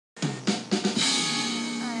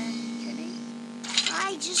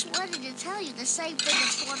just wanted to tell you the same thing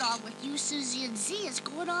that's going on with you, Susie, and Z is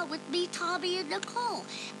going on with me, Tommy, and Nicole.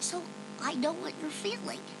 So I know what you're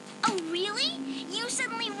feeling. Oh, really? You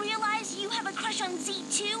suddenly realize you have a crush on Z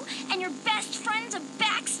too, and your best friend's a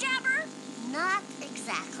backstabber? Not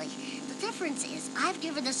exactly. The difference is I've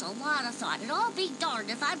given this a lot of thought, and I'll be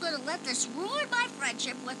darned if I'm going to let this ruin my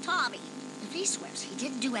friendship with Tommy. If he swears he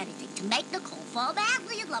didn't do anything to make Nicole fall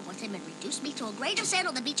madly in love with him and reduce me to a grain of sand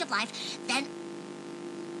on the beach of life, then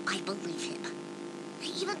I believe him.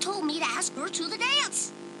 He even told me to ask her to the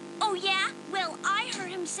dance. Oh, yeah? Well, I heard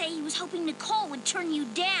him say he was hoping Nicole would turn you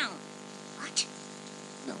down. What?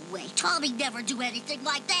 No way. Tommy'd never do anything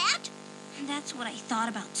like that. That's what I thought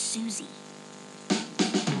about Susie.